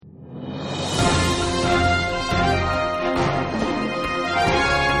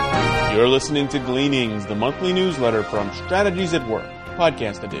You're listening to Gleanings, the monthly newsletter from Strategies at Work,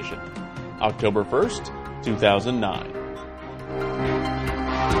 podcast edition, October 1st, 2009.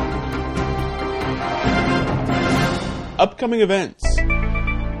 Upcoming events.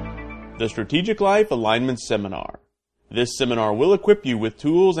 The Strategic Life Alignment Seminar. This seminar will equip you with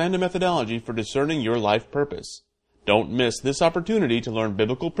tools and a methodology for discerning your life purpose. Don't miss this opportunity to learn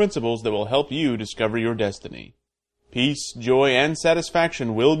biblical principles that will help you discover your destiny. Peace, joy, and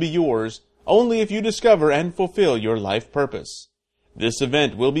satisfaction will be yours only if you discover and fulfill your life purpose. This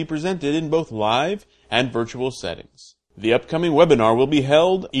event will be presented in both live and virtual settings. The upcoming webinar will be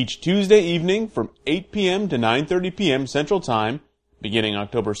held each Tuesday evening from 8 p.m. to 9:30 p.m. Central Time, beginning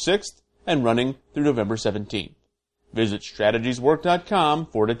October 6th and running through November 17th. Visit strategieswork.com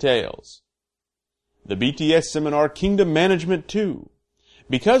for details. The BTS Seminar Kingdom Management 2.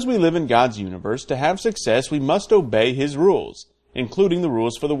 Because we live in God's universe, to have success we must obey His rules, including the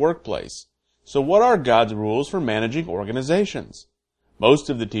rules for the workplace. So what are God's rules for managing organizations? Most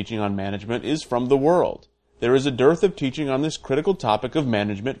of the teaching on management is from the world. There is a dearth of teaching on this critical topic of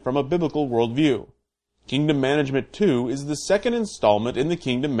management from a biblical worldview. Kingdom Management 2 is the second installment in the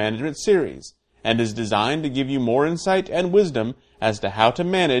Kingdom Management series, and is designed to give you more insight and wisdom as to how to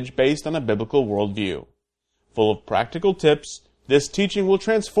manage based on a biblical worldview. Full of practical tips, this teaching will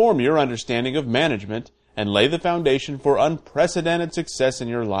transform your understanding of management and lay the foundation for unprecedented success in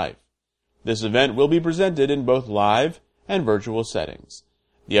your life. This event will be presented in both live and virtual settings.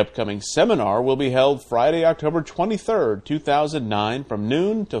 The upcoming seminar will be held Friday, October 23rd, 2009 from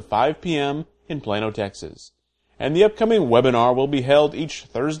noon to 5 p.m. in Plano, Texas. And the upcoming webinar will be held each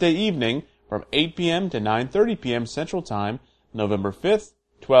Thursday evening from 8 p.m. to 9:30 p.m. Central Time, November 5th,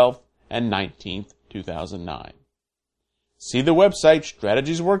 12th, and 19th, 2009. See the website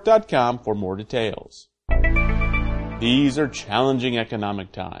strategieswork.com for more details. These are challenging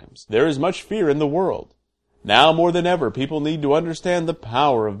economic times. There is much fear in the world. Now more than ever, people need to understand the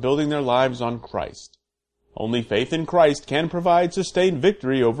power of building their lives on Christ. Only faith in Christ can provide sustained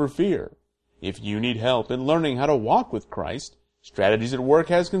victory over fear. If you need help in learning how to walk with Christ, Strategies at Work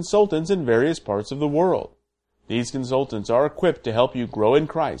has consultants in various parts of the world. These consultants are equipped to help you grow in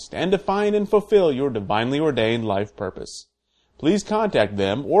Christ and define and fulfill your divinely ordained life purpose. Please contact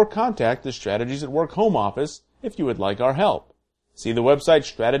them or contact the Strategies at Work home office if you would like our help. See the website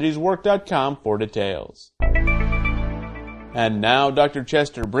strategieswork.com for details. And now Dr.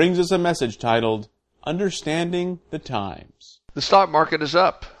 Chester brings us a message titled, Understanding the Times. The stock market is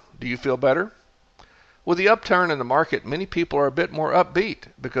up. Do you feel better? With the upturn in the market, many people are a bit more upbeat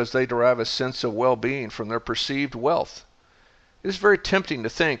because they derive a sense of well-being from their perceived wealth. It is very tempting to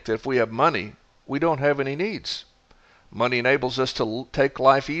think that if we have money, we don't have any needs. Money enables us to take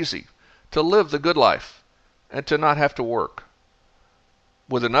life easy, to live the good life, and to not have to work.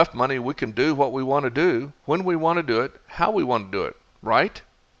 With enough money, we can do what we want to do, when we want to do it, how we want to do it, right?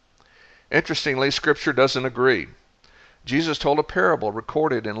 Interestingly, Scripture doesn't agree. Jesus told a parable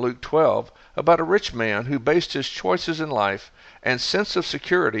recorded in Luke 12 about a rich man who based his choices in life and sense of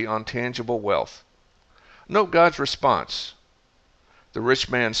security on tangible wealth. Note God's response. The rich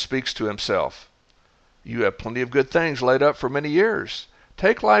man speaks to himself. You have plenty of good things laid up for many years.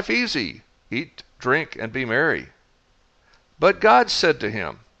 Take life easy. Eat, drink, and be merry. But God said to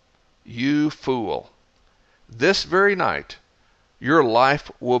him, You fool, this very night your life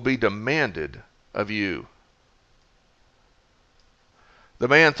will be demanded of you. The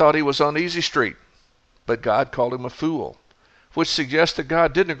man thought he was on easy street, but God called him a fool, which suggests that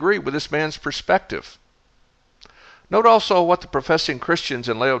God didn't agree with this man's perspective. Note also what the professing Christians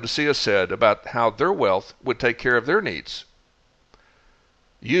in Laodicea said about how their wealth would take care of their needs.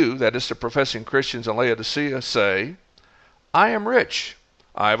 You, that is the professing Christians in Laodicea, say, I am rich.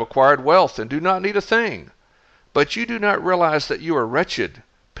 I have acquired wealth and do not need a thing. But you do not realize that you are wretched,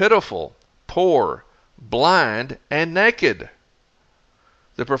 pitiful, poor, blind, and naked.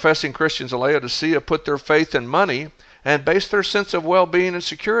 The professing Christians in Laodicea put their faith in money and based their sense of well-being and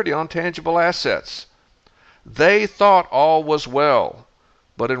security on tangible assets. They thought all was well,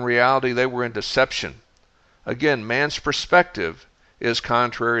 but in reality they were in deception. Again, man's perspective is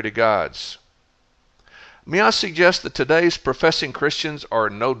contrary to God's. May I suggest that today's professing Christians are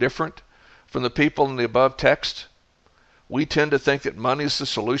no different from the people in the above text? We tend to think that money is the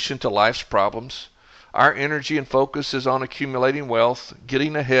solution to life's problems. Our energy and focus is on accumulating wealth,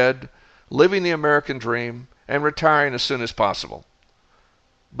 getting ahead, living the American dream, and retiring as soon as possible.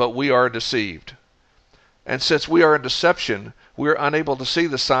 But we are deceived. And since we are in deception, we are unable to see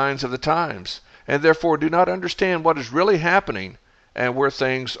the signs of the times, and therefore do not understand what is really happening and where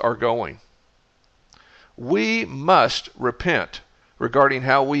things are going. We must repent regarding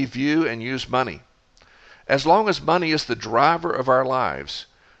how we view and use money. As long as money is the driver of our lives,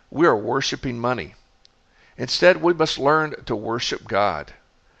 we are worshiping money. Instead, we must learn to worship God.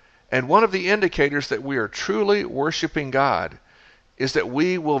 And one of the indicators that we are truly worshiping God is that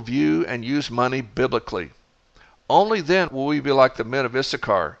we will view and use money biblically. Only then will we be like the men of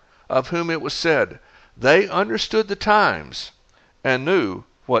Issachar, of whom it was said, they understood the times and knew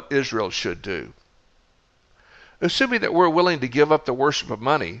what Israel should do. Assuming that we're willing to give up the worship of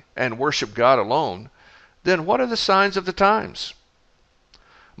money and worship God alone, then what are the signs of the times?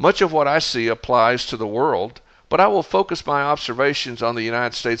 Much of what I see applies to the world, but I will focus my observations on the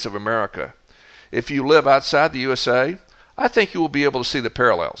United States of America. If you live outside the USA, I think you will be able to see the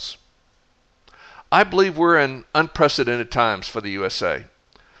parallels. I believe we're in unprecedented times for the USA,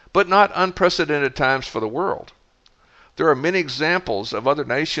 but not unprecedented times for the world. There are many examples of other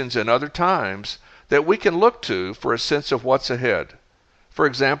nations in other times that we can look to for a sense of what's ahead. For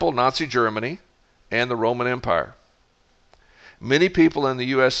example, Nazi Germany and the Roman Empire. Many people in the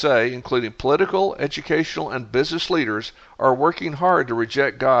USA, including political, educational, and business leaders, are working hard to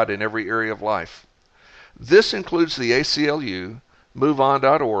reject God in every area of life. This includes the ACLU,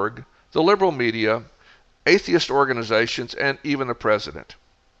 MoveOn.org, the liberal media, atheist organizations, and even the president.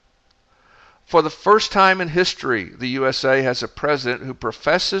 For the first time in history, the USA has a president who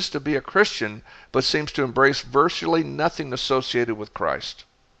professes to be a Christian but seems to embrace virtually nothing associated with Christ.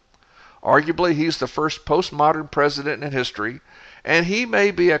 Arguably, he's the first postmodern president in history, and he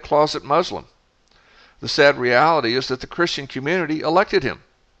may be a closet Muslim. The sad reality is that the Christian community elected him.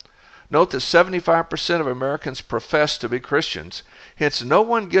 Note that 75% of Americans profess to be Christians, hence no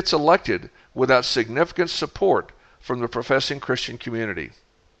one gets elected without significant support from the professing Christian community.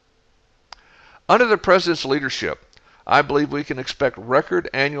 Under the President's leadership, I believe we can expect record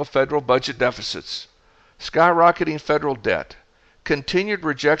annual federal budget deficits, skyrocketing federal debt, continued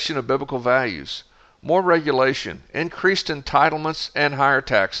rejection of biblical values, more regulation, increased entitlements, and higher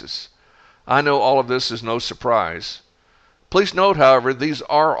taxes. I know all of this is no surprise. Please note, however, these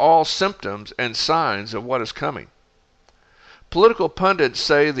are all symptoms and signs of what is coming. Political pundits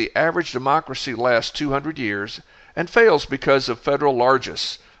say the average democracy lasts 200 years and fails because of federal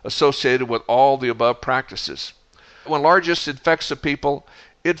largesse associated with all the above practices. When largesse infects a people,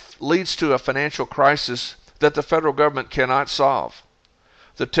 it leads to a financial crisis that the federal government cannot solve.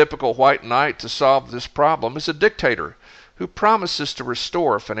 The typical white knight to solve this problem is a dictator who promises to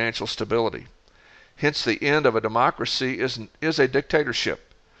restore financial stability. Hence, the end of a democracy is a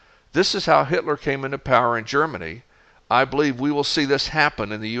dictatorship. This is how Hitler came into power in Germany. I believe we will see this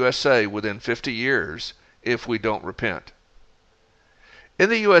happen in the USA within 50 years if we don't repent. In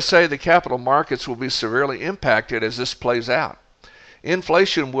the USA, the capital markets will be severely impacted as this plays out.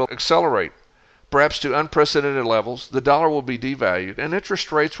 Inflation will accelerate, perhaps to unprecedented levels. The dollar will be devalued, and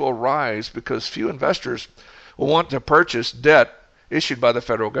interest rates will rise because few investors will want to purchase debt issued by the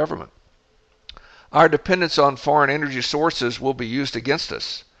federal government. Our dependence on foreign energy sources will be used against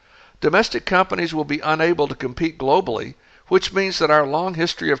us. Domestic companies will be unable to compete globally, which means that our long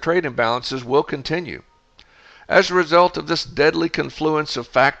history of trade imbalances will continue. As a result of this deadly confluence of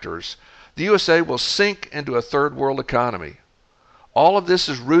factors, the USA will sink into a third world economy. All of this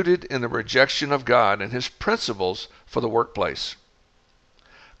is rooted in the rejection of God and His principles for the workplace.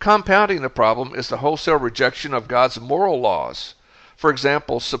 Compounding the problem is the wholesale rejection of God's moral laws. For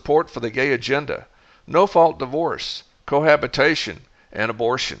example, support for the gay agenda, no-fault divorce, cohabitation, and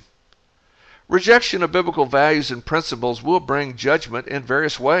abortion. Rejection of biblical values and principles will bring judgment in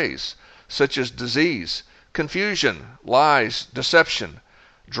various ways, such as disease, confusion, lies, deception,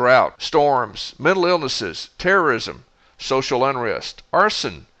 drought, storms, mental illnesses, terrorism, social unrest,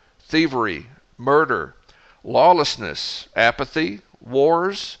 arson, thievery, murder, lawlessness, apathy,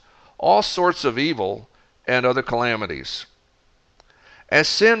 wars, all sorts of evil, and other calamities. As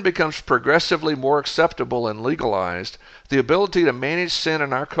sin becomes progressively more acceptable and legalized, the ability to manage sin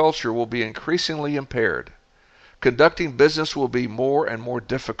in our culture will be increasingly impaired. Conducting business will be more and more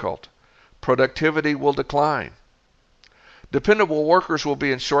difficult. Productivity will decline. Dependable workers will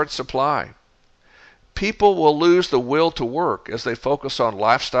be in short supply. People will lose the will to work as they focus on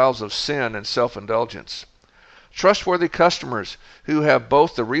lifestyles of sin and self-indulgence. Trustworthy customers who have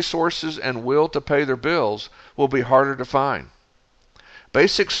both the resources and will to pay their bills will be harder to find.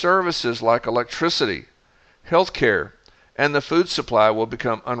 Basic services like electricity, health care, and the food supply will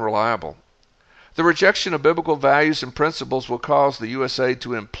become unreliable. The rejection of biblical values and principles will cause the USA to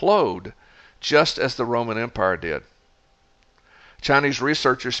implode just as the Roman Empire did. Chinese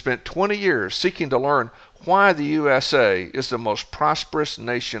researchers spent 20 years seeking to learn why the USA is the most prosperous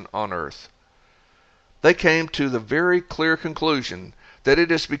nation on earth. They came to the very clear conclusion that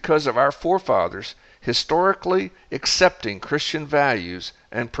it is because of our forefathers historically accepting Christian values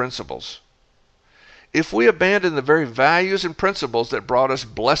and principles. If we abandon the very values and principles that brought us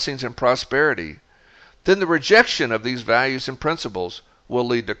blessings and prosperity, then the rejection of these values and principles will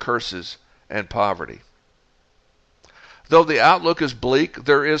lead to curses and poverty. Though the outlook is bleak,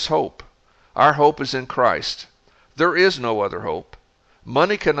 there is hope. Our hope is in Christ. There is no other hope.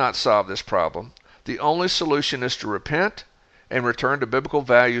 Money cannot solve this problem. The only solution is to repent and return to biblical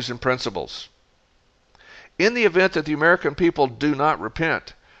values and principles. In the event that the American people do not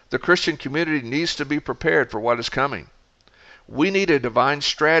repent, the Christian community needs to be prepared for what is coming. We need a divine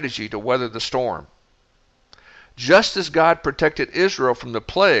strategy to weather the storm. Just as God protected Israel from the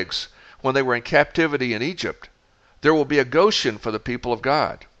plagues when they were in captivity in Egypt, there will be a Goshen for the people of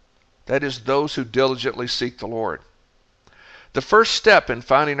God. That is, those who diligently seek the Lord. The first step in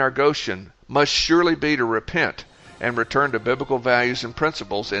finding our Goshen must surely be to repent and return to biblical values and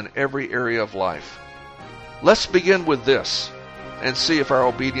principles in every area of life. Let's begin with this and see if our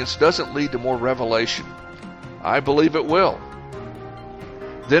obedience doesn't lead to more revelation. I believe it will.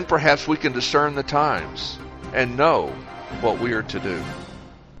 Then perhaps we can discern the times and know what we are to do.